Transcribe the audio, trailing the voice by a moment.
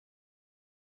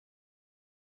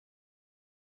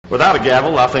Without a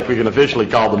gavel, I think we can officially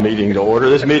call the meeting to order.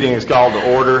 This meeting is called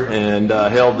to order and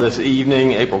held this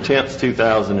evening, April 10th,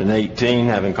 2018.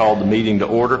 Having called the meeting to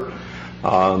order,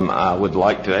 I would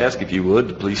like to ask, if you would,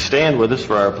 to please stand with us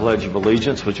for our Pledge of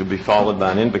Allegiance, which will be followed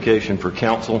by an invocation for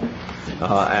council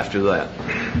after that.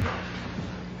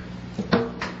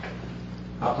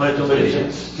 I pledge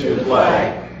allegiance to the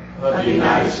flag of the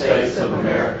United States of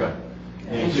America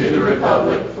and to the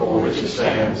republic for which it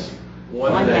stands,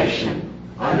 one nation,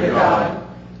 under God,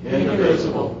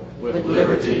 indivisible, with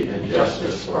liberty and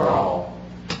justice for all.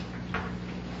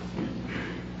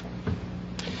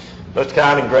 Most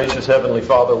kind and gracious Heavenly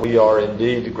Father, we are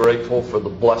indeed grateful for the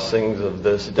blessings of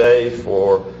this day,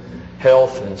 for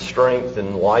health and strength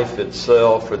and life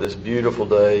itself, for this beautiful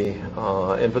day,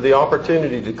 and for the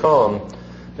opportunity to come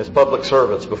as public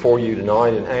servants before you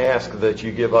tonight and ask that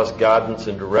you give us guidance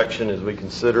and direction as we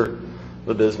consider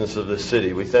the business of this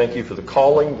city. We thank you for the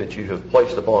calling that you have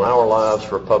placed upon our lives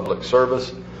for public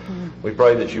service. We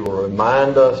pray that you will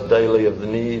remind us daily of the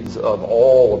needs of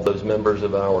all of those members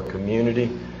of our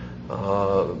community,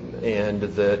 and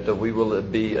that we will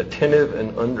be attentive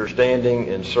and understanding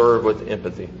and serve with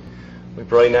empathy. We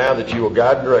pray now that you will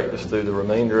guide and direct us through the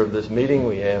remainder of this meeting.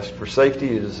 We ask for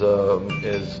safety as the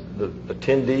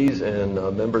attendees and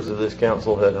members of this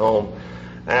council head home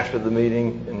after the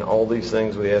meeting, and all these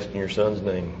things we ask in your Son's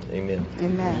name. Amen.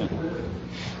 Amen.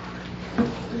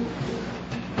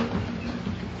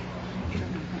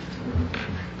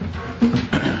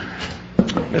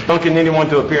 Ms. Duncan, anyone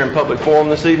to appear in public forum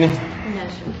this evening? No,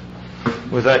 sir.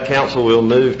 With that, council, we'll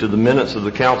move to the minutes of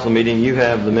the council meeting. You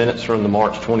have the minutes from the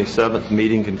March 27th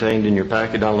meeting contained in your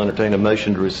packet. I'll entertain a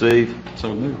motion to receive.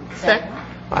 So moved. Second.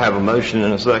 I have a motion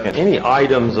and a second. Any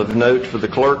items of note for the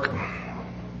clerk?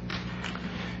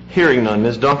 Hearing none.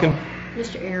 Ms. Duncan?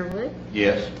 Mr. Airwood?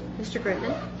 Yes. Mr.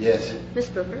 Griffin? Yes. Ms.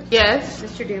 Booker? Yes.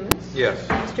 Mr. Dumas? Yes.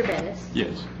 Mr. Bettis?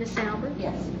 Yes. Ms. Albert?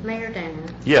 Yes. Mayor Danner?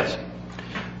 Yes.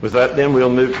 With that, then, we'll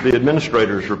move to the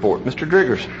administrator's report. Mr.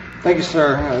 Driggers. Thank you,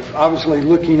 sir. Obviously,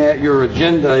 looking at your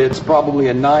agenda, it's probably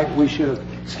a night we should have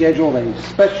scheduled a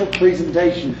special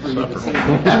presentation for you this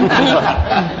evening.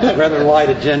 Rather light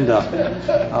agenda.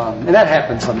 And that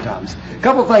happens sometimes. A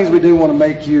couple of things we do want to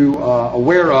make you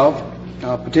aware of,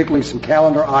 particularly some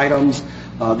calendar items.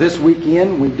 This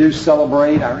weekend, we do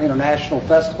celebrate our International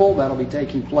Festival. That'll be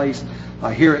taking place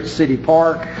here at City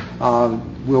Park.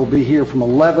 We'll be here from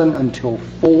 11 until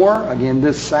 4, again,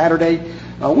 this Saturday.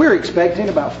 We're expecting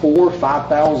about 4,000 or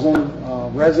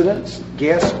 5,000 residents,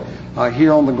 guests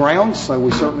here on the grounds, so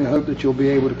we certainly hope that you'll be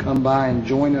able to come by and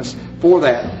join us for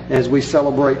that as we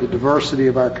celebrate the diversity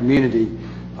of our community.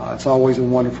 It's always a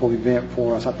wonderful event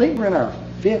for us. I think we're in our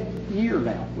 5th year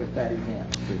now with that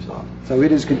event. So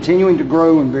it is continuing to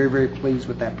grow, and very, very pleased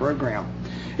with that program.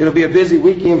 It'll be a busy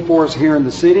weekend for us here in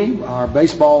the city. Our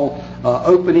baseball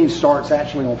opening starts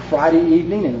actually on Friday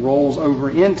evening and rolls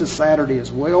over into Saturday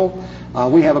as well.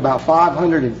 We have about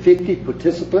 550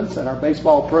 participants in our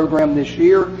baseball program this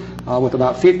year with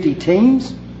about 50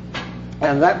 teams.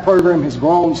 And that program has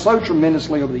grown so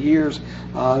tremendously over the years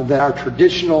that our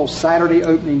traditional Saturday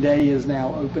opening day is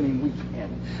now opening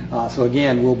weekend. So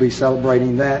again, we'll be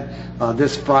celebrating that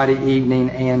this Friday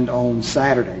evening and on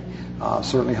Saturday.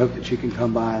 Certainly hope that you can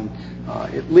come by and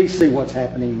at least see what's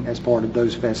happening as part of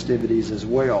those festivities as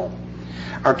well.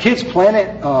 Our Kids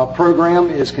Planet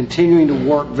program is continuing to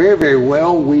work very, very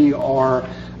well. We are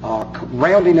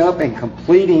rounding up and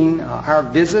completing our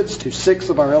visits to 6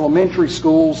 of our elementary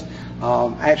schools,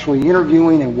 actually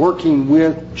interviewing and working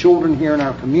with children here in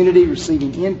our community,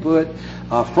 receiving input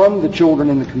from the children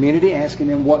in the community, asking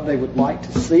them what they would like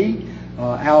to see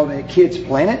out at Kids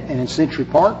Planet and in Century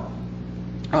Park.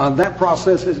 That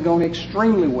process has gone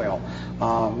extremely well.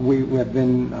 We have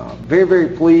been very, very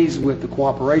pleased with the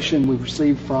cooperation we've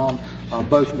received from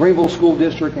both Greenville School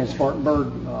District and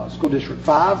Spartanburg School District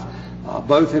 5.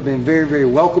 Both have been very, very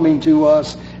welcoming to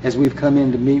us as we've come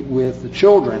in to meet with the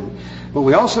children. But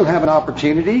we also have an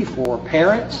opportunity for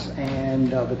parents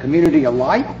and the community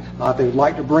alike. If they would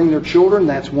like to bring their children,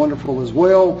 that's wonderful as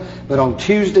well. But on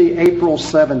Tuesday, April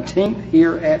 17th,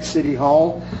 here at City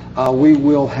Hall, we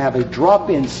will have a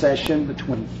drop-in session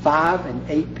between 5 and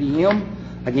 8 p.m.,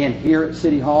 again, here at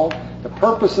City Hall. The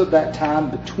purpose of that time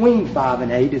between 5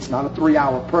 and 8, it's not a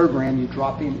 3-hour program, you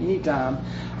drop in anytime,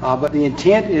 but the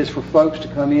intent is for folks to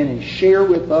come in and share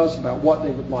with us about what they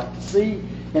would like to see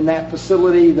in that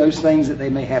facility, those things that they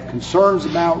may have concerns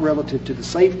about relative to the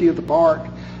safety of the park,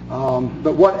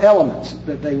 but what elements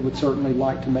that they would certainly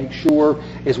like to make sure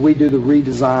as we do the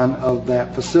redesign of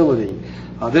that facility.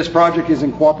 This project is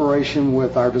in cooperation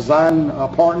with our design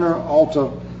partner,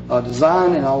 Alta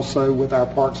design, and also with our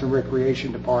Parks and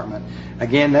Recreation Department.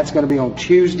 Again, that's going to be on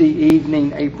Tuesday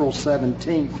evening, April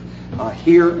 17th,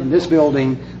 here in this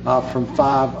building from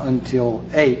 5 until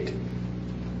 8.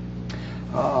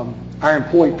 Our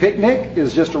employee picnic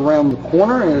is just around the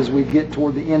corner as we get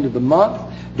toward the end of the month.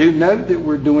 Do note that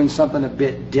we're doing something a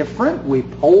bit different. We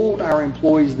polled our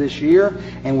employees this year,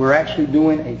 and we're actually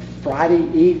doing a Friday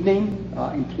evening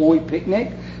employee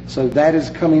picnic. So that is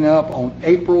coming up on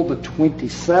April the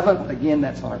 27th. Again,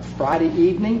 that's on a Friday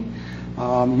evening.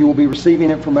 You will be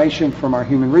receiving information from our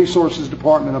Human Resources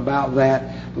Department about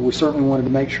that, but we certainly wanted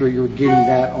to make sure you're getting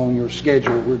that on your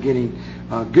schedule. We're getting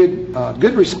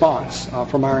good response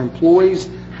from our employees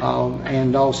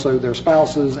and also their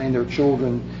spouses and their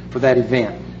children for that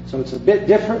event. So it's a bit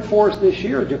different for us this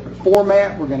year, a different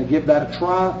format. We're going to give that a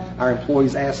try. Our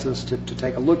employees asked us to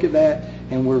take a look at that,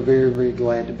 and we're very, very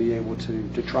glad to be able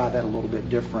to try that a little bit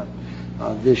different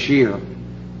this year.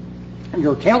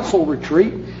 Your council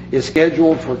retreat is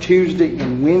scheduled for Tuesday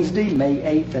and Wednesday, May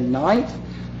 8th and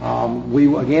 9th. We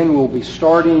will be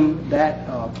starting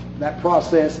that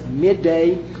process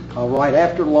midday, right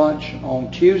after lunch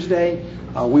on Tuesday.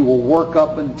 We will work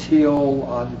up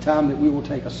until the time that we will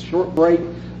take a short break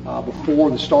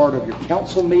before the start of your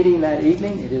council meeting that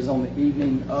evening. It is on the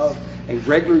evening of a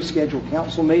regularly scheduled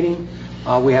council meeting.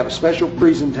 We have a special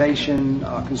presentation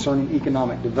concerning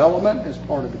economic development as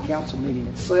part of the council meeting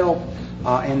itself,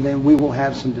 and then we will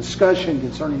have some discussion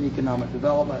concerning economic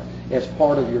development as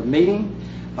part of your meeting.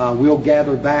 We'll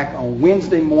gather back on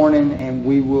Wednesday morning, and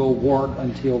we will work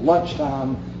until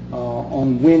lunchtime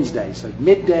on Wednesday. So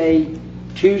midday,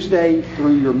 Tuesday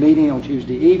through your meeting on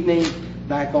Tuesday evening,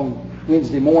 back on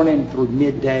Wednesday morning through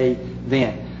midday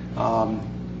then.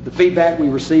 The feedback we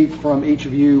received from each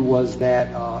of you was that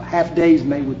half days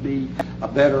would be a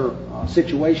better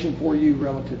situation for you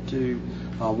relative to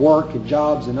work and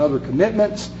jobs and other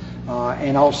commitments,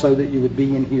 and also that you would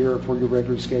be in here for your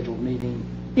regularly scheduled meeting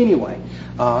anyway.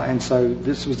 And so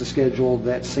this was the schedule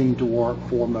that seemed to work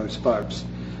for most folks.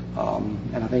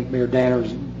 And I think Mayor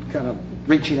Danner's kind of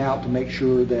reaching out to make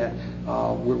sure that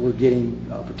we're getting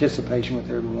participation with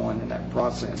everyone in that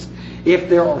process. If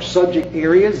there are subject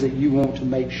areas that you want to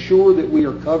make sure that we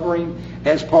are covering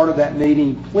as part of that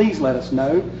meeting, please let us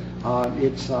know.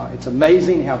 It's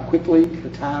amazing how quickly the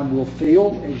time will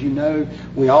fill. As you know,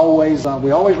 we always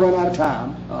run out of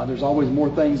time. There's always more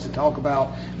things to talk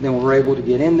about than we're able to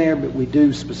get in there, but we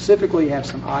do specifically have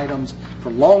some items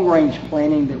for long-range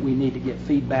planning that we need to get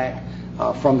feedback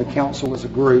from the council as a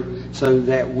group so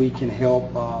that we can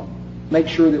help make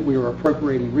sure that we are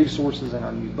appropriating resources in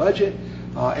our new budget,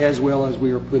 as well as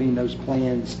we are putting those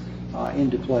plans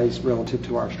into place relative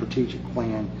to our strategic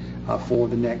plan for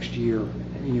the next year,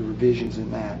 any revisions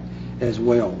in that as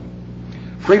well.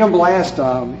 Freedom Blast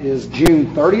is June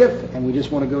 30th, and we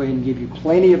just want to go ahead and give you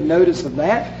plenty of notice of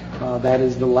that. That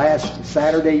is the last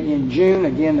Saturday in June.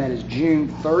 Again, that is June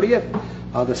 30th,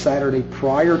 the Saturday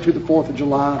prior to the 4th of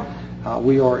July.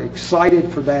 We are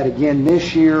excited for that again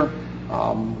this year.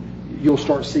 You'll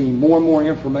start seeing more and more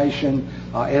information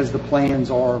as the plans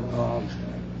are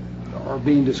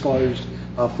being disclosed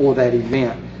for that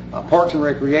event. Parks and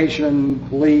Recreation,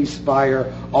 Police,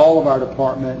 Fire, all of our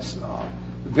departments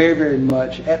very, very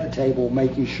much at the table,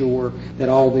 making sure that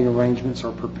all the arrangements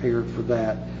are prepared for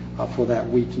that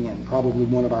weekend. Probably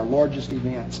one of our largest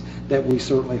events that we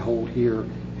certainly hold here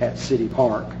at City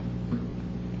Park.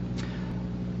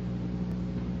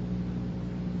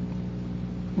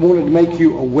 Wanted to make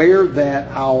you aware that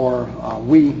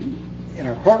in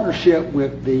our partnership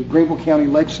with the Greenville County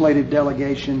Legislative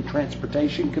Delegation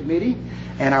Transportation Committee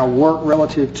and our work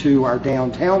relative to our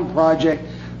downtown project,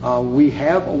 we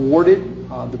have awarded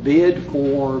the bid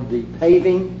for the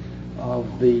paving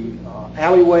of the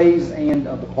alleyways and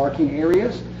of the parking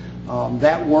areas.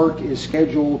 That work is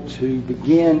scheduled to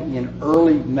begin in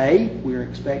early May. We're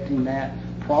expecting that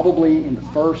probably in the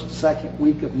first, second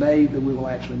week of May that we will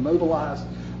actually mobilize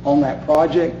on that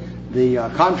project. The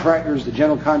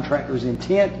general contractor's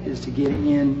intent is to get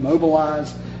in,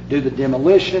 mobilize, do the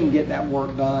demolition, get that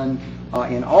work done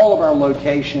in all of our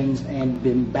locations, and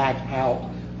then back out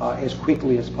as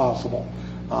quickly as possible.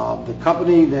 The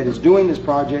company that is doing this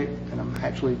project, and I'm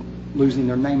actually losing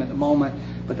their name at the moment,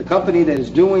 but the company that is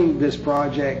doing this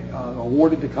project,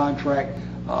 awarded the contract,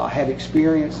 have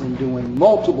experience in doing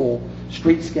multiple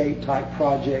streetscape type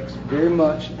projects, very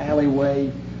much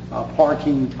alleyway,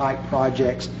 parking type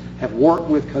projects, have worked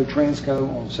with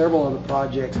Cotransco on several other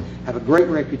projects, have a great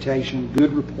reputation,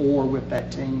 good rapport with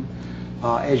that team.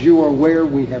 As you are aware,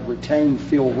 we have retained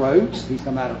Phil Rhodes. He's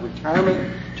come out of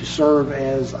retirement to serve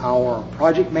as our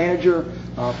project manager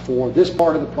for this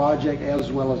part of the project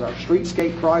as well as our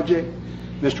streetscape project.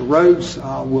 Mr. Rhodes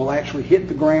will actually hit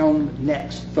the ground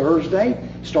next Thursday,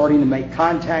 starting to make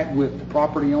contact with the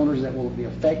property owners that will be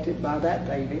affected by that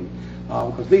paving,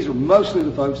 because these are mostly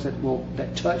the folks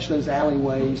that touch those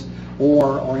alleyways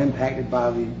or are impacted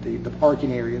by the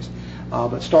parking areas.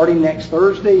 But starting next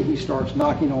Thursday, he starts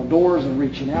knocking on doors and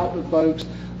reaching out to folks,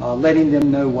 letting them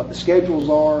know what the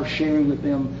schedules are, sharing with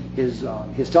them his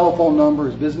telephone number,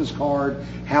 his business card,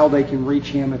 how they can reach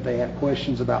him if they have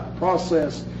questions about the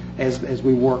process as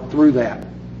we work through that.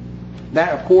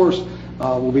 That, of course,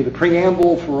 will be the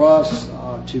preamble for us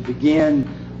to begin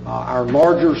our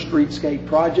larger streetscape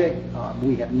project.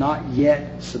 We have not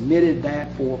yet submitted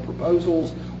that for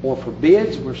proposals or for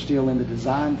bids. We're still in the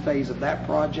design phase of that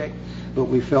project, but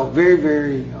we felt very,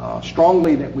 very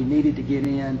strongly that we needed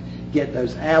to get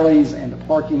those alleys and the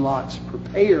parking lots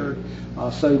prepared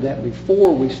so that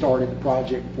before we started the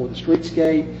project for the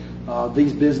streetscape,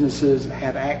 these businesses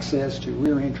have access to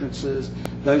rear entrances,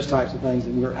 those types of things,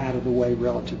 and we're out of the way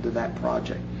relative to that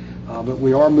project. But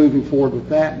we are moving forward with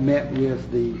that. Met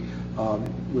with the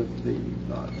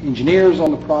engineers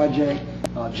on the project,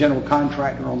 general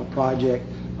contractor on the project,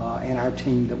 and our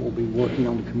team that will be working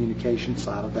on the communication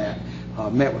side of that.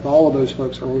 Met with all of those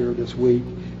folks earlier this week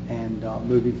and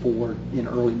moving forward in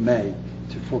early May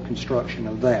for construction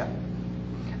of that.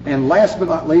 And last but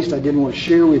not least, I did want to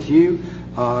share with you,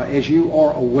 as you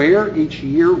are aware, each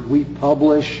year we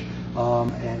publish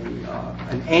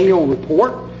an annual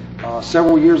report.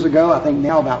 Several years ago, I think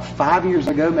now about 5 years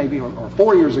ago, maybe, or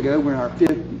 4 years ago, we're in our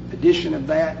 5th edition of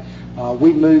that.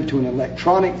 We moved to an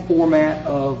electronic format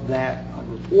of that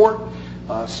report.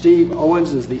 Steve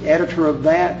Owens is the editor of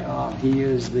that. He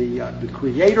is the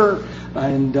creator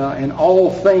and all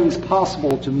things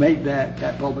possible to make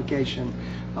that publication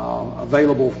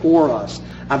available for us.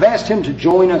 I've asked him to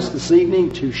join us this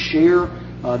evening to share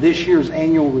this year's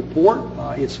annual report,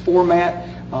 its format,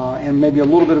 and maybe a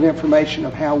little bit of information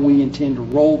of how we intend to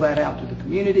roll that out to the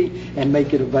community and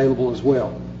make it available as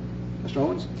well. Mr.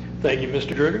 Owens? Thank you,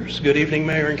 Mr. Driggers. Good evening,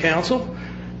 Mayor and Council.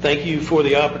 Thank you for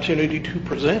the opportunity to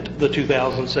present the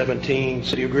 2017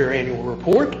 City of Greer Annual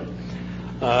Report.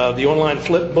 The online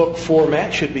flip book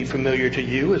format should be familiar to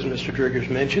you, as Mr. Driggers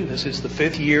mentioned. This is the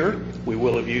 5th year we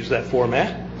will have used that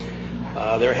format.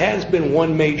 There has been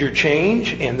one major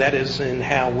change, and that is in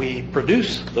how we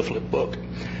produce the flip book.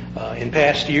 In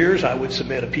past years, I would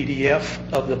submit a PDF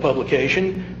of the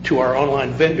publication to our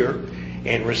online vendor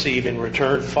and receive in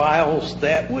return files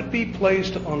that would be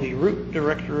placed on the root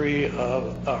directory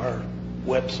of our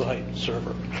website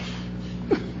server.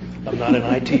 I'm not an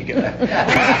IT guy.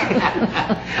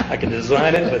 I can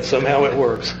design it, but somehow it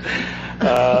works.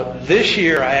 This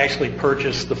year, I actually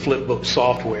purchased the Flipbook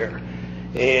software,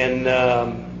 and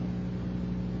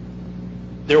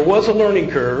there was a learning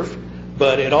curve,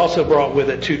 but it also brought with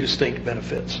it 2 distinct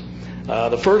benefits.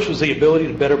 The first was the ability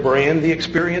to better brand the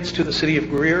experience to the City of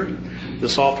Greer. The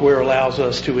software allows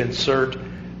us to insert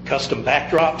custom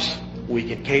backdrops. We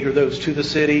can cater those to the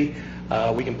city.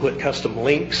 We can put custom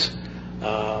links.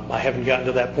 I haven't gotten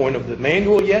to that point of the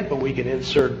manual yet, but we can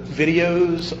insert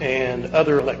videos and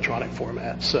other electronic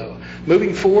formats. So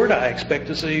moving forward, I expect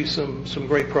to see some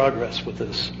great progress with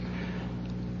this.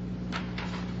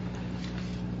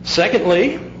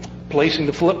 Secondly, placing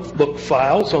the flipbook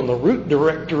files on the root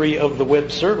directory of the web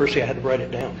server, see, I had to write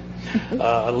it down,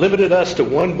 limited us to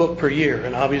 1 book per year,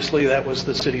 and obviously that was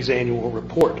the city's annual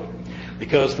report.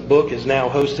 Because the book is now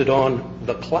hosted on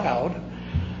the cloud,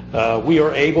 we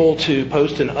are able to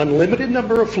post an unlimited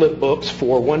number of flip books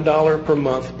for $1 per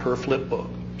month per flip book.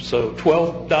 So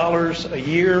 $12 a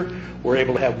year, we're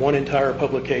able to have 1 entire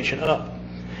publication up.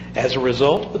 As a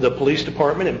result, the Police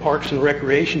Department and Parks and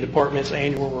Recreation Department's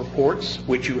annual reports,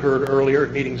 which you heard earlier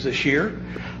at meetings this year,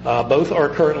 both are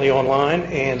currently online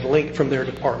and linked from their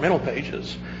departmental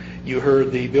pages. You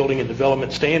heard the Building and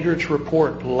Development Standards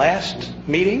report last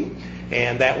meeting,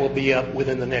 and that will be up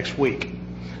within the next week.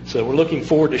 So we're looking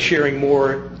forward to sharing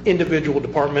more individual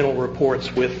departmental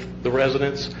reports with the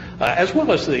residents, as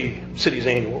well as the city's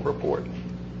annual report.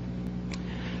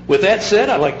 With that said,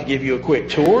 I'd like to give you a quick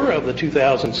tour of the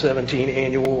 2017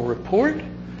 annual report.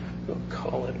 We'll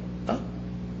call it up.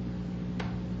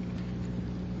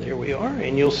 There we are,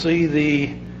 and you'll see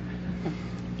the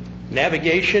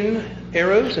navigation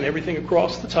arrows and everything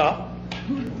across the top.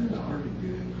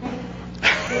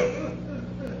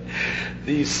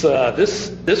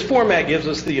 This format gives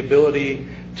us the ability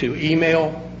to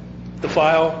email the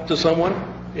file to someone,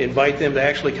 invite them to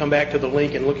actually come back to the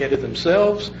link and look at it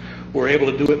themselves. We're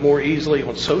able to do it more easily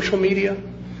on social media.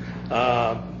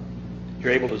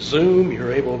 You're able to zoom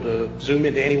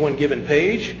into any one given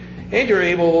page, and you're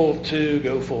able to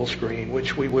go full screen,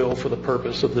 which we will for the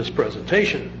purpose of this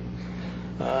presentation.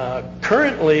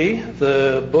 Currently,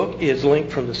 the book is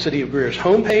linked from the City of Greer's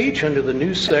homepage under the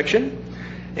news section,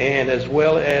 and as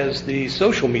well as the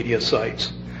social media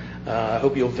sites. I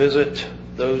hope you'll visit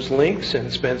those links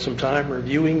and spend some time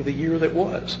reviewing the year that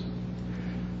was.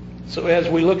 So as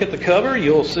we look at the cover,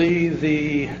 you'll see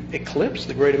the eclipse,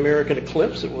 the Great American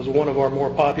Eclipse. It was one of our more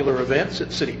popular events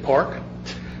at City Park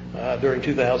during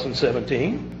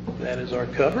 2017. That is our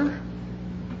cover.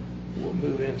 We'll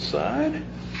move inside,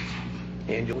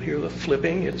 and you'll hear the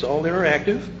flipping. It's all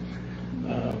interactive.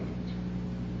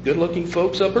 Good-looking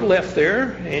folks upper left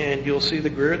there, and you'll see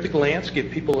the Greer at the glance,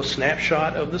 give people a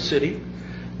snapshot of the city.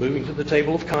 Moving to the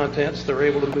table of contents, they're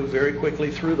able to move very quickly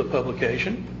through the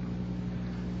publication.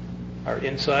 Our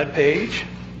inside page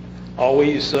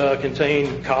always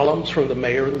contain columns from the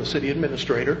mayor and the city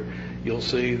administrator. You'll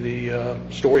see the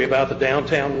story about the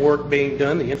downtown work being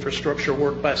done, the infrastructure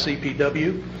work by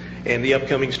CPW, and the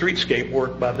upcoming streetscape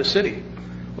work by the city.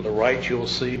 On the right, you'll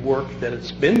see work that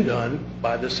has been done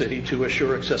by the city to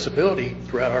assure accessibility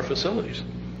throughout our facilities.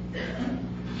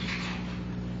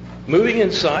 Moving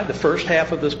inside, the first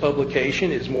half of this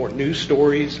publication is more news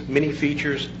stories, mini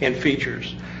features, and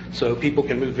features. So people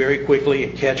can move very quickly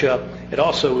and catch up. It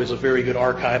also is a very good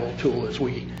archival tool as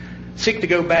we seek to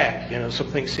go back. You know, some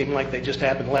things seem like they just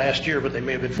happened last year, but they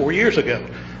may have been 4 years ago.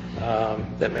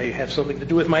 That may have something to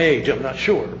do with my age, I'm not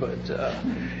sure. But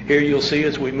here you'll see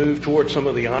as we move towards some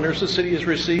of the honors the city has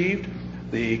received,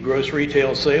 the gross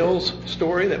retail sales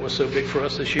story that was so big for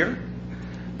us this year,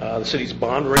 the city's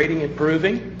bond rating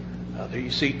improving. There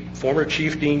you see former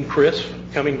Chief Dean Chris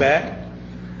coming back.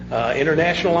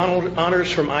 International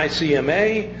honors from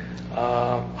ICMA,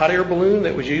 hot air balloon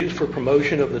that was used for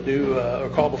promotion of the new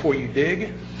Call Before You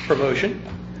Dig promotion,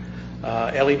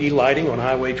 LED lighting on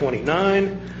Highway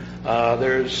 29.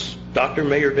 There's Dr.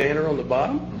 Mayor Danner on the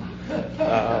bottom,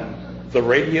 the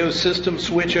radio system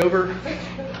switchover,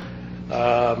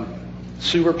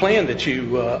 sewer plan that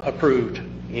you approved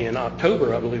in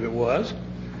October, I believe it was,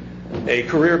 a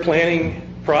career planning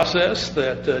process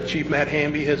that Chief Matt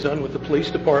Hamby has done with the police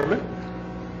department.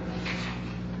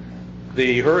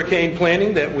 The hurricane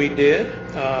planning that we did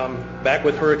back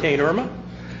with Hurricane Irma.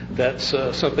 That's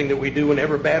something that we do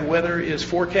whenever bad weather is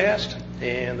forecast,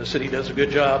 and the city does a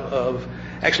good job of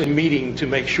actually meeting to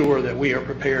make sure that we are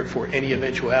prepared for any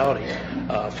eventuality.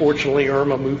 Fortunately,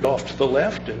 Irma moved off to the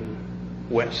left and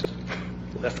west,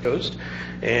 left coast,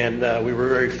 and we were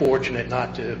very fortunate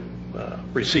not to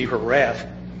receive her wrath.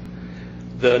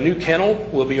 The new kennel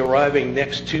will be arriving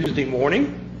next Tuesday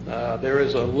morning. There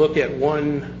is a look at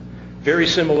one very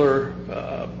similar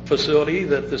facility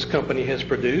that this company has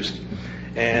produced,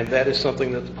 and that is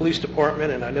something that the police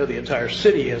department and I know the entire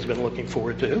city has been looking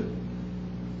forward to.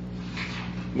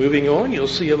 Moving on, you'll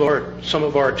see some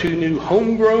of our two new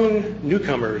homegrown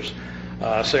newcomers,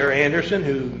 Sarah Anderson,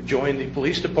 who joined the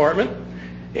police department,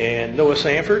 and Noah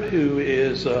Sanford, who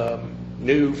is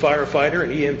new firefighter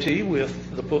and EMT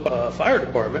with the fire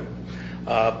department.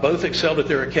 Both excelled at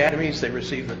their academies. They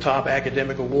received the top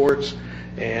academic awards,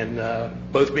 and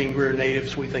both being Greer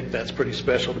natives, we think that's pretty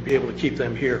special to be able to keep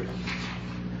them here.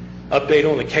 Update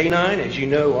on the K-9, as you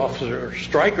know, Officer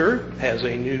Stryker has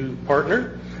a new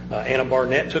partner. Anna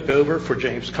Barnett took over for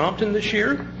James Compton this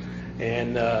year,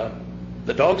 and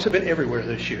the dogs have been everywhere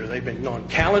this year. They've been on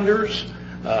calendars,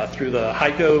 through the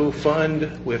HICO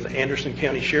fund with Anderson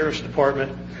County Sheriff's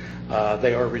Department.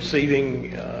 They are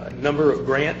receiving a number of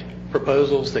grant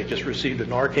proposals. They just received a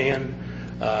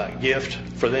Narcan gift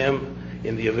for them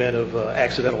in the event of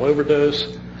accidental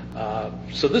overdose.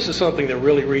 So this is something that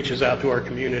really reaches out to our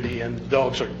community, and the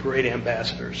dogs are great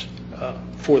ambassadors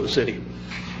for the city.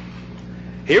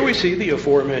 Here we see the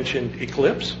aforementioned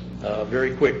eclipse.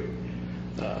 Very quick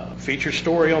feature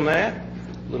story on that.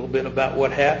 A little bit about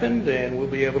what happened, and we'll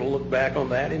be able to look back on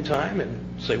that in time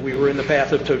and say we were in the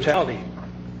path of totality.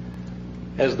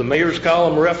 As the mayor's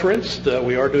column referenced,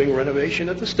 we are doing renovation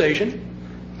at the station.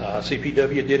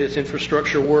 CPW did its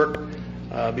infrastructure work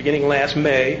beginning last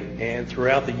May, and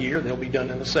throughout the year they'll be done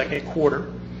in the second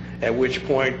quarter, at which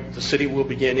point the city will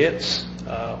begin its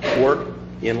work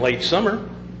in late summer.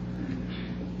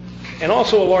 And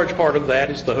also a large part of that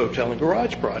is the hotel and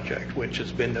garage project, which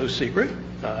has been no secret.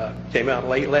 Came out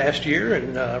late last year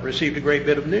and received a great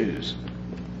bit of news.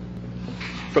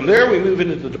 From there we move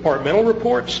into the departmental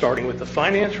reports, starting with the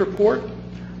finance report.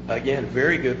 Again,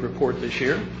 very good report this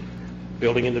year.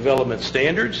 Building and development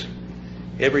standards.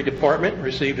 Every department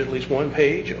received at least one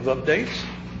page of updates.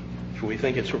 We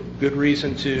think it's a good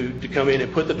reason to come in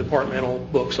and put the departmental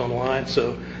books online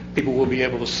so people will be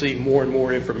able to see more and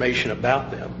more information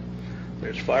about them.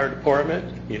 There's fire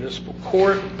department, municipal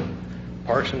court,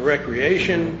 parks and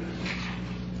recreation,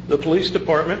 the police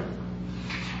department,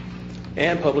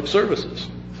 and public services.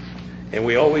 And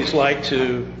we always like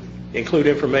to include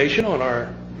information on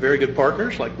our very good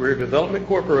partners like Greer Development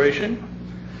Corporation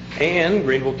and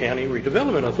Greenville County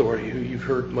Redevelopment Authority, who you've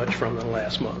heard much from in the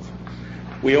last month.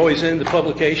 We always end the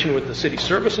publication with the City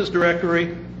Services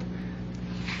Directory,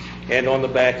 and on the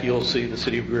back you'll see the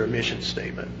City of Greer mission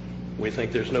statement. We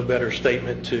think there's no better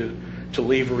statement to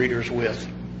leave readers with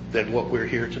than what we're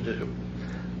here to do.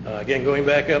 Again, going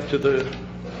back up to the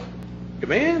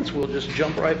commands, we'll just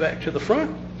jump right back to the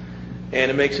front, and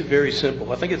it makes it very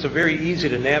simple. I think it's a very easy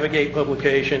to navigate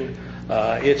publication.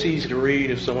 It's easy to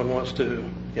read. If someone wants to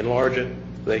enlarge it,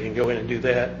 they can go in and do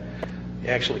that.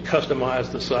 Actually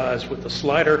customize the size with the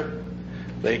slider.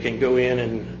 They can go in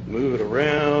and move it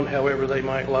around however they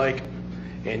might like.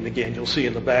 And again, you'll see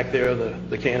in the back there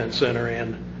the Cannon Center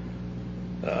and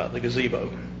the gazebo.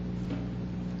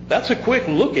 That's a quick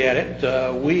look at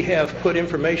it. We have put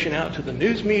information out to the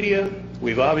news media.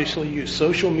 We've obviously used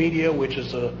social media, which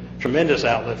is a tremendous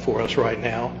outlet for us right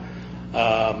now.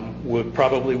 We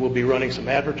probably will be running some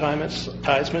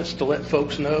advertisements to let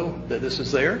folks know that this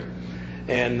is there.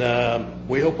 And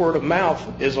we hope word of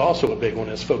mouth is also a big one.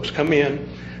 As folks come in,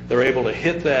 they're able to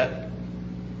hit that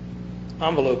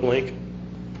envelope link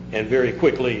and very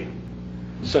quickly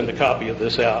send a copy of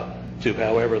this out to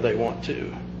however they want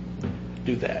to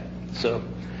do that. So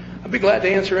I'd be glad to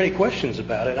answer any questions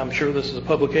about it. I'm sure this is a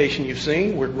publication you've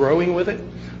seen. We're growing with it.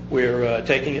 We're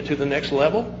taking it to the next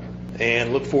level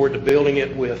and look forward to building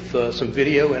it with some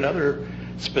video and other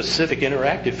specific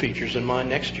interactive features in mind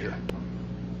next year.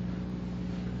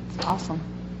 Awesome.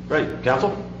 Great.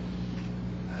 Council?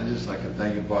 I'd just like to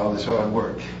thank you for all this hard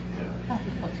work.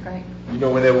 That's great. You know,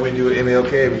 whenever we do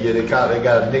MLK every year, they got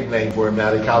a nickname for him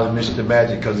now. They call him Mr.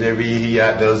 Magic because every year he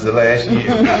outdoes the last year.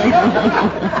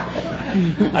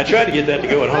 I tried to get that to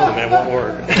go at home, and it won't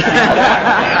work.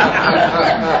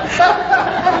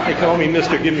 They call me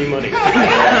Mr. Give Me Money.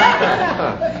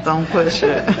 Don't push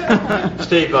it.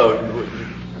 Steve,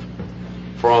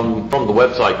 from the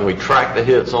website, can we track the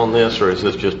hits on this, or is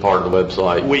this just part of the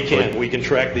website? We can. We can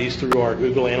track these through our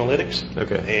Google Analytics.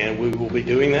 Okay. And we will be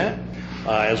doing that,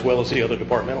 as well as the other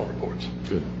departmental reports.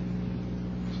 Good.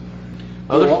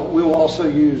 We will also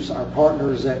use our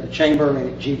partners at the Chamber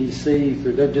and at GDC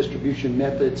through their distribution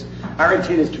methods. Our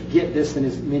intent is to get this in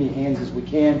as many hands as we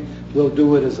can. We'll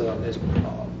do it as a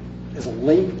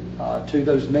link to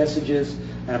those messages.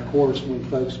 And of course, when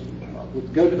folks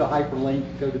would go to the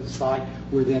hyperlink, go to the site,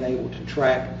 we're then able to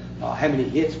track how many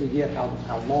hits we get, how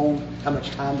long, how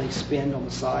much time they spend on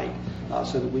the site,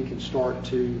 so that we can start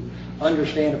to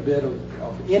understand a bit of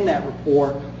in that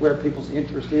report where people's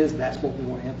interest is. That's what we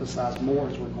want to emphasize more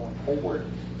as we're going forward.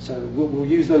 So we'll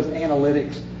use those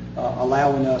analytics,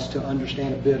 allowing us to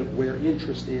understand a bit of where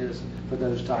interest is for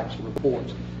those types of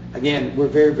reports. Again, we're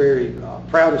very, very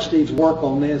proud of Steve's work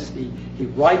on this. He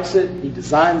writes it, he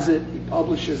designs it, he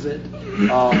publishes it,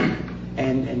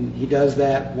 and he does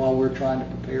that while we're trying to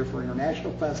prepare for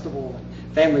International Festival and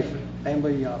Family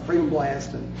Freedom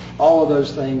Blast and all of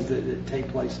those things that take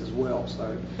place as well.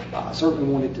 So I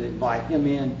certainly wanted to invite him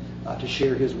in to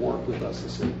share his work with us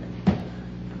this evening.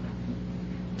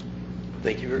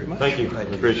 Thank you very much. Thank you.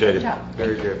 Appreciate it.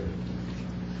 Very good.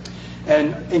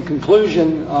 And in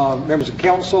conclusion, members of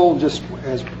council, just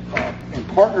as in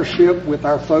partnership with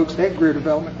our folks at Greer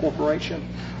Development Corporation,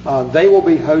 they will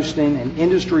be hosting an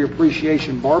industry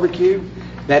appreciation barbecue.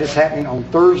 That is happening on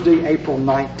Thursday, April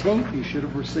 19th. You should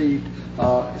have received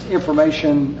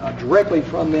information directly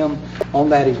from them on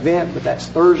that event, but that's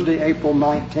Thursday, April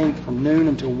 19th from noon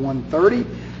until 1:30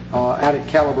 out at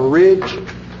Caliber Ridge.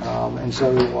 And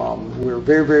so we're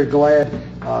very, very glad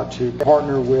to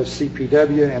partner with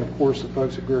CPW and, of course, the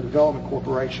folks at Greer Development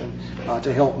Corporation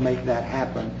to help make that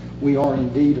happen. We are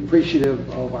indeed appreciative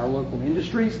of our local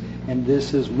industries, and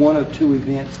this is one of two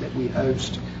events that we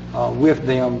host with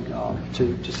them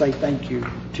to say thank you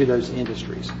to those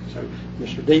industries. So,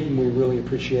 Mr. Deaton, we really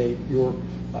appreciate your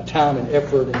time and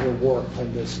effort and your work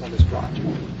on this project.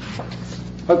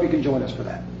 Hope you can join us for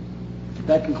that.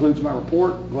 That concludes my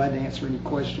report. Glad to answer any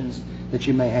questions that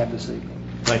you may have this evening.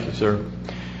 Thank you, sir.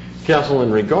 Council,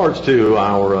 in regards to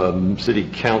our city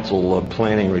council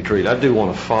planning retreat, I do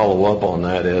want to follow up on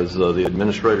that, as the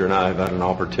administrator and I have had an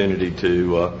opportunity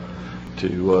to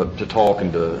talk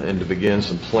and to begin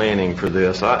some planning for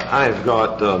this. I have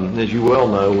got, as you well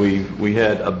know, we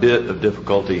had a bit of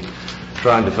difficulty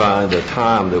trying to find a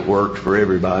time that worked for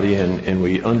everybody, and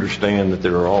we understand that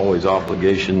there are always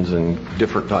obligations and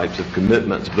different types of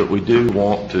commitments, but we do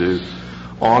want to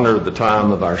honor the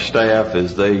time of our staff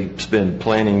as they spend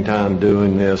planning time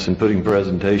doing this and putting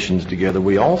presentations together.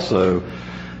 We also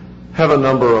have a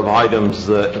number of items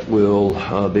that will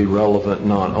be relevant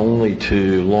not only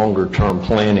to longer-term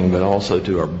planning but also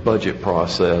to our budget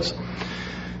process.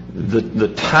 The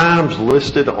times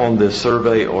listed on this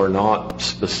survey are not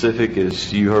specific.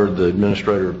 As you heard the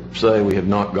administrator say, we have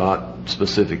not got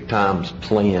specific times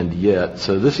planned yet.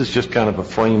 So this is just kind of a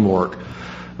framework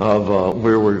of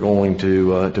where we're going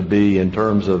to be in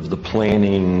terms of the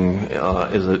planning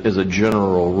as a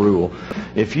general rule.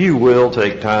 If you will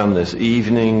take time this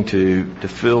evening to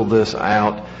fill this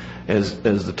out, as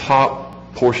the top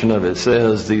portion of it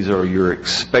says, these are your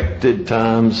expected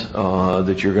times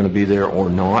that you're going to be there or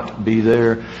not be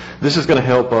there. This is going to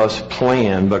help us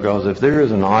plan, because if there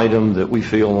is an item that we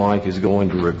feel like is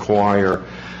going to require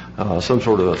some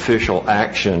sort of official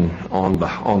action on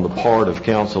the part of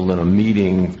council in a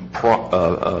meeting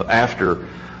after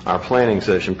our planning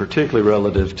session, particularly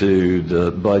relative to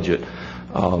the budget,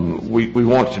 we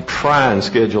want to try and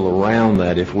schedule around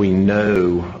that if we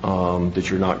know that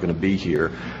you're not going to be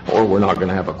here or we're not going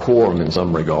to have a quorum in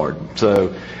some regard.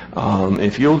 So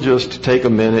if you'll just take a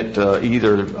minute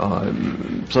either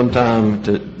sometime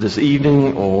this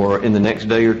evening or in the next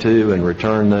day or two and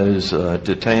return those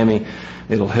to Tammy,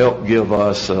 it'll help give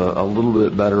us a little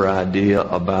bit better idea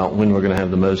about when we're going to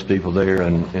have the most people there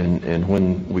and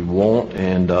when we won't,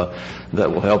 and that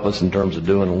will help us in terms of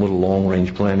doing a little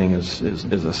long-range planning. As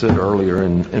I said earlier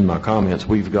in my comments,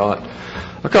 we've got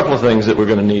a couple of things that we're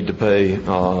going to need to pay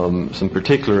some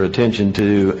particular attention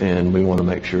to, and we want to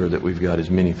make sure that we've got as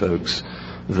many folks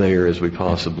there as we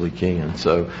possibly can.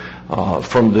 So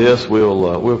from this,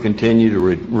 we'll continue to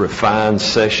refine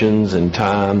sessions and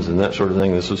times and that sort of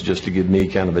thing. This was just to give me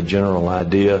kind of a general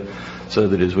idea, so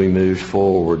that as we move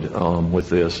forward with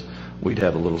this, we'd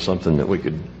have a little something that we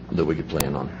could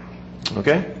plan on.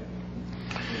 Okay.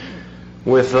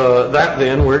 With that,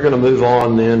 then, we're going to move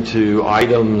on then to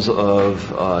items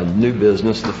of new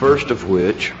business. The first of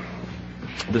which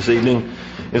this evening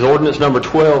is ordinance number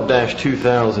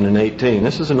 12-2018.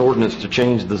 This is an ordinance to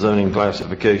change the zoning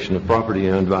classification of property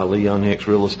owned by Leon Hicks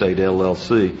Real Estate,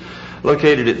 LLC,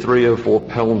 located at 304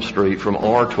 Pelham Street, from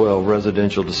R12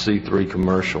 residential to C3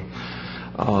 commercial.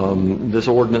 This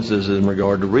ordinance is in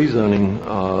regard to rezoning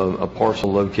a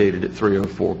parcel located at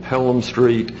 304 Pelham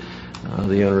Street.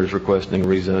 The owner is requesting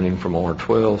rezoning from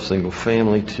R12 single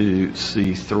family to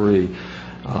C3.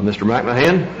 Mr.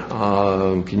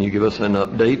 McMahon, can you give us an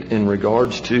update in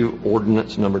regards to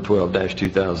ordinance number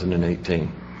 12-2018?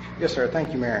 Yes, sir.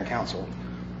 Thank you, Mayor and Council.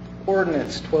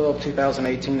 Ordinance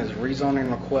 12-2018 is a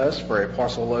rezoning request for a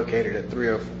parcel located at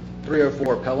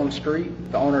 304 Pelham Street.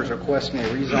 The owner is requesting a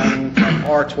rezoning from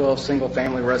R12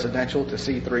 single-family residential to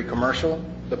C3 commercial.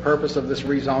 The purpose of this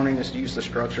rezoning is to use the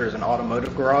structure as an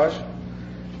automotive garage.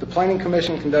 The Planning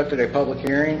Commission conducted a public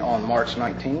hearing on March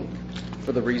 19th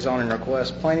for the rezoning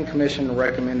request. Planning Commission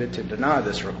recommended to deny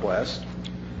this request.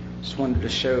 Just wanted to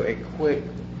show a quick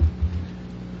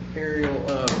aerial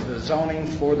of the zoning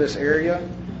for this area.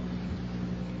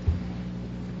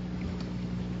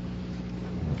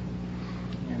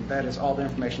 And that is all the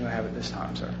information I have at this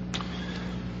time, sir.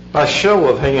 By show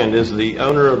of hand, is the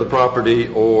owner of the property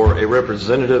or a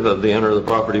representative of the owner of the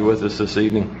property with us this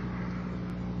evening?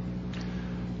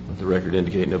 Let the record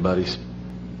indicate nobody's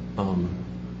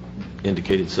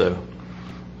indicated so.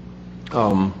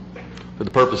 For the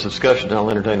purpose of discussion,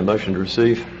 I'll entertain a motion to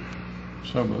receive.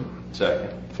 So moved.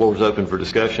 Second. Floor is open for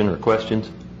discussion or questions.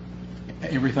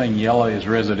 Everything yellow is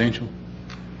residential?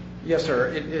 Yes, sir.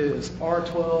 It is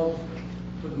R12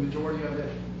 for the majority of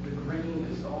it. The green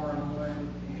is R1, and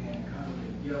kind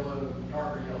of the yellow,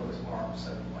 darker yellow is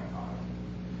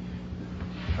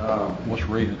R7.5. What's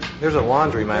reading? There's a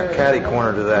laundromat catty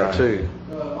corner to that, too.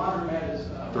 The laundromat is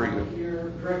right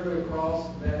here, directly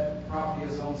across. That property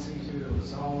is on C2. It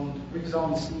was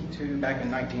rezoned C2 back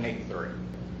in 1983.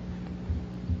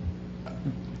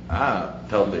 I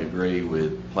totally agree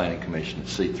with Planning Commission that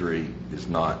C3 is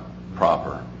not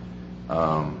proper.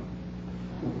 I'm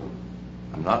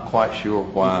not quite sure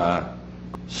why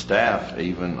staff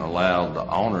even allowed the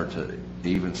owner to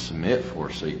even submit for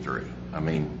C3. I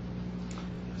mean,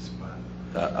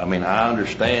 I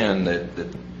understand that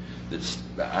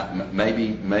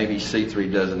maybe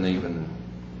C3 doesn't even,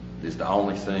 is the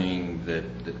only thing that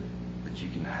you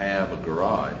can have a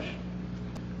garage,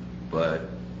 but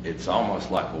it's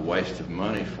almost like a waste of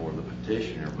money for the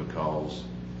petitioner, because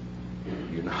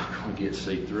you're not going to get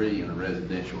C3 in a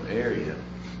residential area.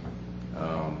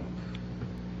 I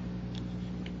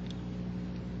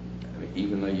mean,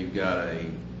 even though you've got a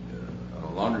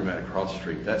laundromat across the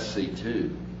street, that's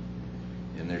C2,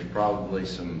 and there's probably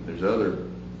there's other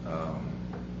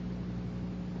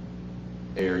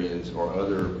areas or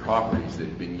other properties that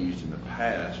have been used in the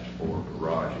past for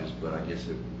garages, but I guess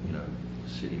the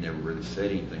city never really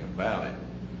said anything about it.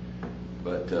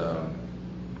 But do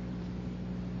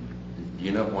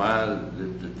you know why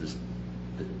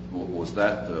was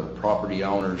that the property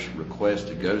owner's request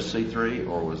to go to C3,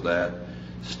 or was that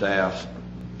staff's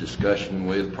discussion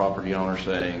with property owner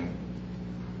saying?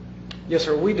 Yes,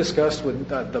 sir. We discussed with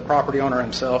the property owner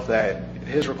himself that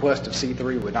his request of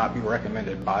C3 would not be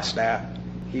recommended by staff.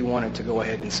 He wanted to go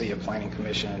ahead and see if Planning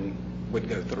Commission would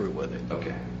go through with it.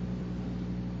 Okay.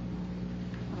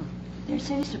 There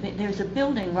seems to be, there's a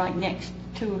building right next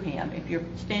to him. If you're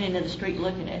standing in the street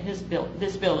looking at this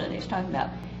building he's talking about,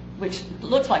 which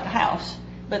looks like a house,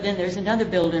 but then there's another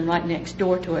building right next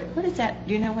door to it. What is that?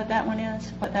 Do you know what that one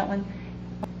is? What that one?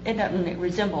 It doesn't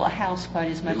resemble a house quite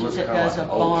as much as it does a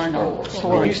barn or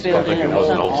storage building. It was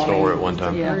an old store at one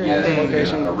time. Yeah. Yeah,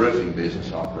 a roofing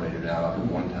business operated out of it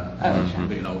one time. Oh, okay.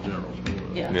 Being old general store.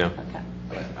 Yeah. Yeah. Okay.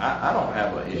 I don't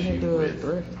have an issue with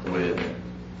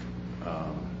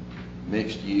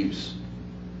mixed use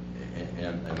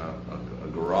and a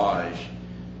garage.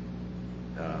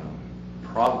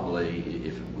 Probably,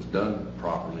 if it was done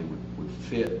properly, would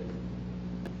fit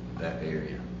that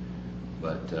area.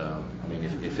 But I mean,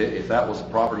 if that was a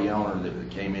property owner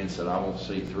that came in and said, "I want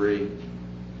C3,"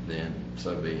 then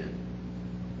so be it.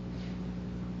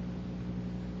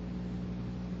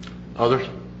 Others?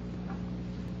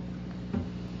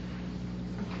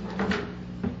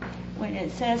 When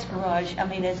it says garage, I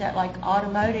mean, is that like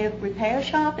automotive repair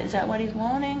shop? Is that what he's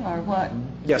wanting, or what?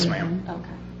 Yes, ma'am. Okay.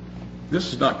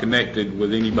 This is not connected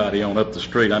with anybody on up the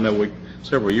street. I know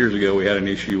several years ago, we had an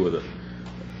issue with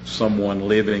someone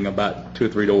living about 2 or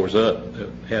 3 doors up that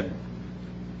had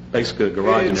basically a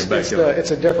garage in their backyard.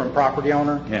 It's a different property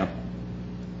owner. Yeah.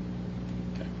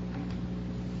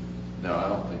 No, I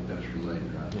don't think that's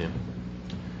related, right? Yeah.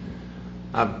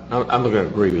 I'm going to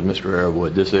agree with Mr.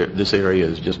 Arrowwood. This area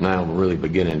is just now really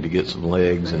beginning to get some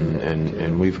legs,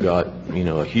 and we've got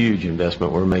a huge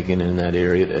investment we're making in that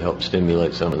area to help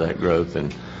stimulate some of that growth,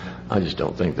 and I just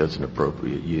don't think that's an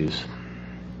appropriate use.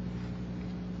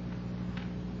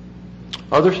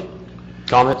 Others?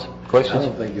 Comments? Questions? I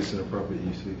don't think it's an appropriate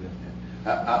use either.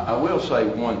 I will say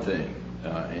one thing,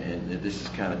 and this is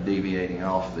kind of deviating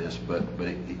off this, but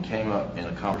it came up in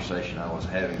a conversation I was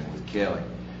having with Kelly,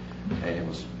 and it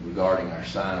was regarding our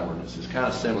sign ordinance. It's kind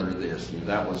of similar to this.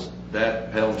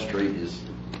 That Pelham Street is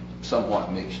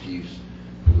somewhat mixed use.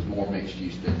 It was more mixed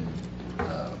use than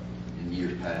in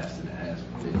years past than it has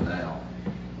been now.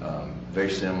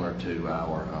 Very similar to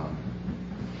our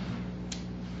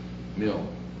mill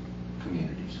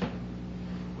communities,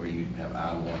 where you have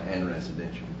I-1 and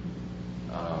residential.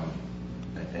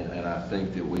 And I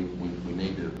think that we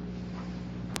need to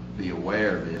be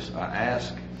aware of this. I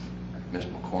asked Ms.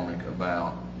 McCormick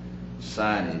about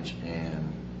signage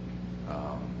and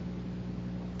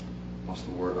what's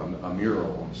the word, a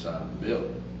mural on the side of the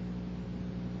building.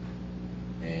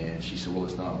 And she said, well,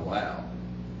 it's not allowed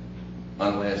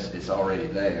unless it's already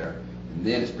there, and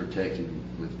then it's protected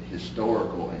with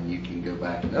historical, and you can go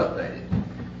back and update it.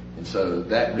 And so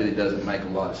that really doesn't make a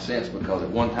lot of sense, because at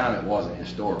one time it wasn't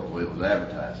historical, it was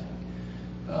advertising.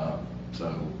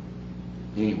 So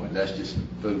anyway, that's just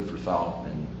food for thought,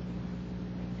 and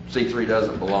C3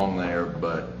 doesn't belong there,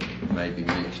 but maybe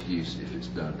mixed use if it's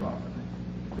done properly.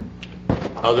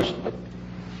 Others?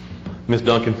 Ms.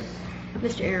 Duncan?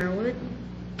 Mr. Arrowwood?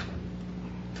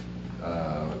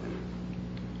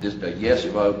 Just a yes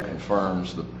vote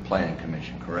confirms the Planning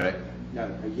Commission, correct? No,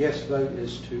 a yes vote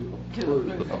is to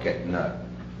approve. Okay, no.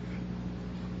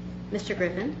 Mr.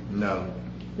 Griffin? No.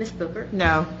 Ms. Booker?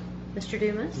 No. Mr.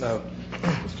 Dumas? No.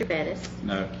 Mr. Bettis?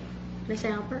 No. Ms.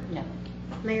 Albert? No.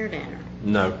 Mayor Danner?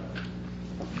 No.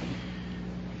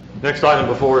 Next item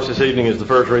before us this evening is the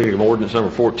first reading of ordinance number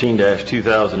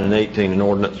 14-2018, an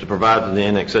ordinance to provide for the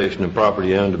annexation of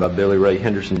property owned by Billy Ray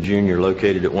Henderson Jr.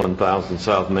 located at 1000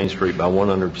 South Main Street by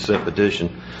 100%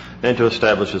 petition, and to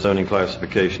establish a zoning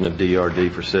classification of DRD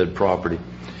for said property.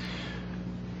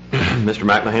 Mr.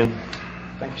 McMahon?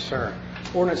 Thank you, sir.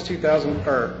 Ordinance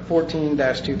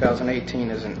 14-2018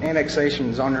 is an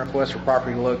annexation zoning request for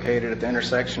property located at the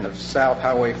intersection of South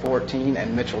Highway 14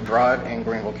 and Mitchell Drive in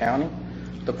Greenville County.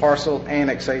 The parcel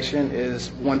annexation is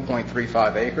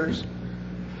 1.35 acres.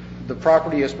 The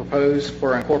property is proposed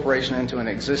for incorporation into an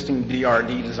existing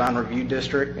DRD design review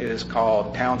district. It is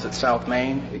called Towns at South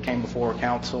Main. It came before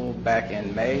council back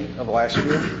in May of last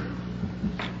year.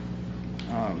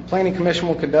 Planning Commission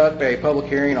will conduct a public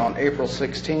hearing on April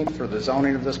 16th for the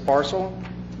zoning of this parcel.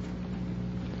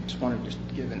 Just wanted to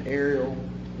give an aerial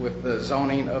with the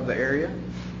zoning of the area.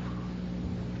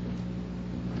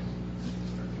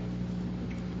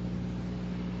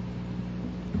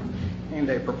 And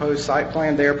a proposed site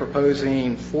plan, they're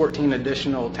proposing 14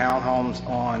 additional townhomes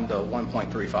on the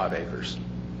 1.35 acres.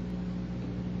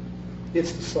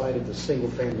 It's the site of the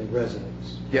single-family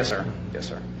residence. Yes, sir. Yes,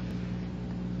 sir.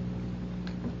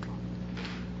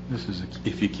 This is,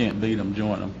 if you can't beat them,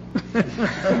 join them.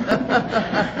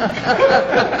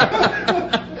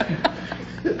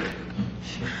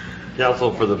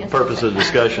 Council, for the purpose of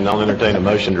discussion, I'll entertain a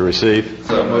motion to receive.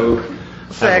 So move.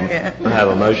 Second. I have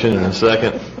a motion and a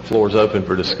second. Floor is open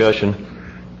for discussion.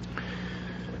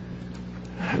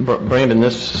 Brandon,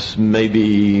 this may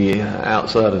be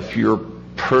outside of your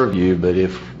purview, but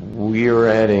if we're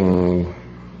adding,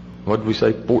 what did we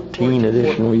say, 14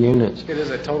 additional units? It is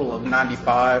a total of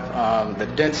 95. The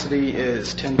density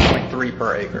is 10.3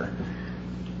 per acre.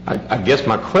 I guess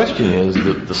my question is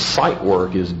that the site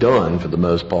work is done for the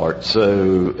most part,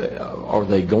 so are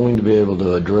they going to be able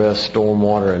to address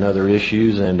stormwater and other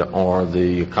issues, and are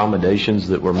the accommodations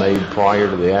that were made prior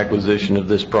to the acquisition of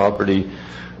this property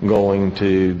going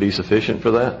to be sufficient for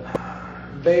that?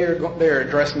 They're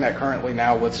addressing that currently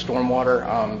now with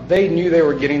stormwater. They knew they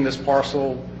were getting this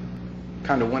parcel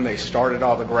kind of when they started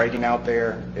all the grading out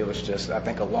there. It was just, I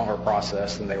think, a longer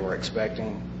process than they were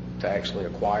expecting to actually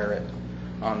acquire it.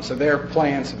 So their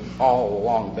plans have all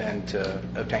along been to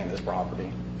obtain this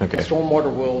property. Okay.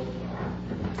 Stormwater will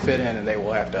fit in, and they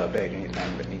will have to update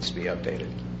anything that needs to be updated.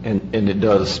 And it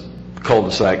does,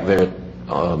 cul-de-sac there,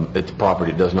 its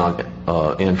property does not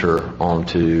enter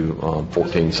onto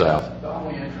 14 South? The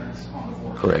only entrance on the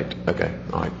board. Correct. Okay.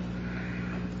 All right.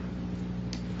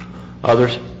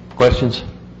 Others? Questions?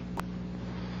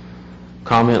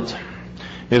 Comments?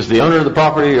 Is the owner of the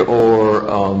property or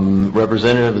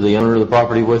representative of the owner of the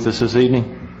property with us this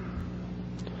evening?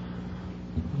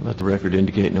 Let the record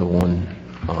indicate no one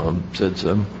said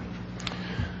so.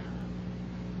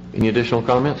 Any additional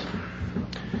comments?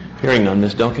 Hearing none.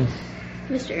 Ms. Duncan?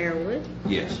 Mr. Arrowood,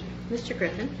 Yes. Mr.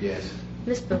 Griffin, Yes.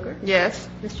 Ms. Booker, Yes.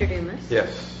 Mr. Dumas,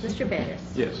 Yes. Mr. Bettis,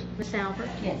 Yes. Ms. Albert,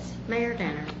 Yes. Mayor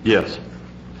Danner. Yes.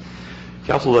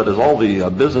 Council, that is all the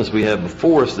business we have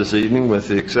before us this evening, with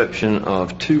the exception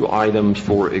of 2 items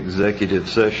for executive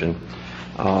session.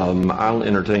 I'll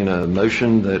entertain a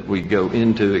motion that we go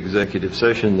into executive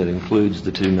session that includes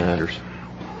the 2 matters.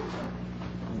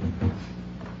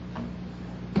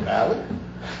 Valid?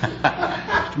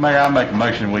 Mr. Mayor, I make a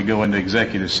motion we go into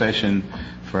executive session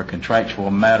for a contractual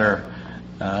matter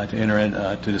to enter in,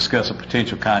 to discuss a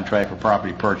potential contract for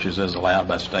property purchase as allowed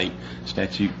by state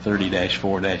statute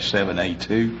 30-4-7A2.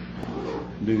 Do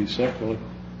these separately.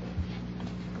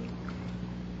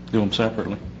 Do them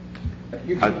separately.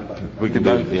 We could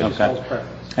do it, yes. Okay.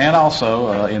 And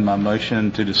also, in my motion,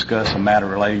 to discuss a matter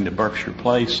relating to Berkshire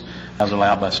Place as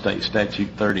allowed by state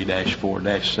statute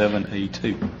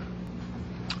 30-4-7A2.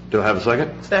 Do I have a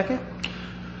second? Second.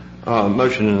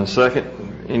 Motion and a second.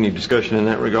 Any discussion in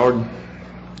that regard?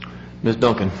 Ms.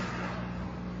 Duncan?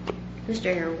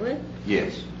 Mr. Arrowood,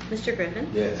 Yes. Mr. Griffin,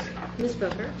 Yes. Ms.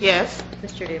 Booker, Yes.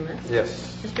 Mr. Dumas,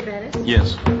 Yes. Mr. Bettis,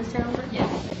 Yes. Ms. Albert, Yes.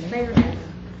 Mayor Danner.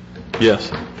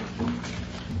 Yes.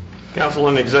 Council,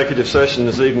 in executive session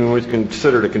this evening, we've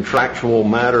considered a contractual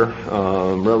matter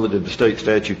relative to state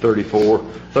statute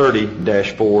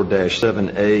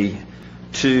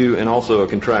 30-4-7A2, and also a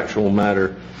contractual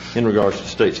matter in regards to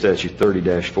state statute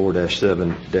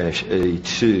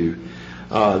 30-4-7-A2.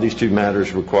 These 2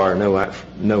 matters require no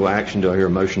action. Do I hear a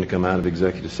motion to come out of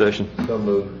executive session? So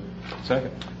move.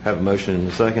 Second. Have a motion and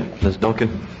a second. Ms. Duncan?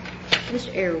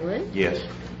 Mr. Arrowood, Yes.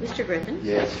 Mr. Griffin,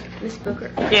 Yes. Ms.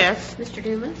 Booker, Yes. Mr.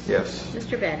 Dumas, Yes.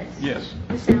 Mr. Bettis, Yes.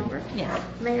 Ms. Albert, Yes.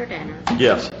 Mayor Danner.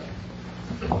 Yes.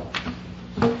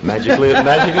 Magically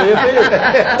appeared.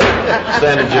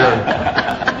 Stand adjourned.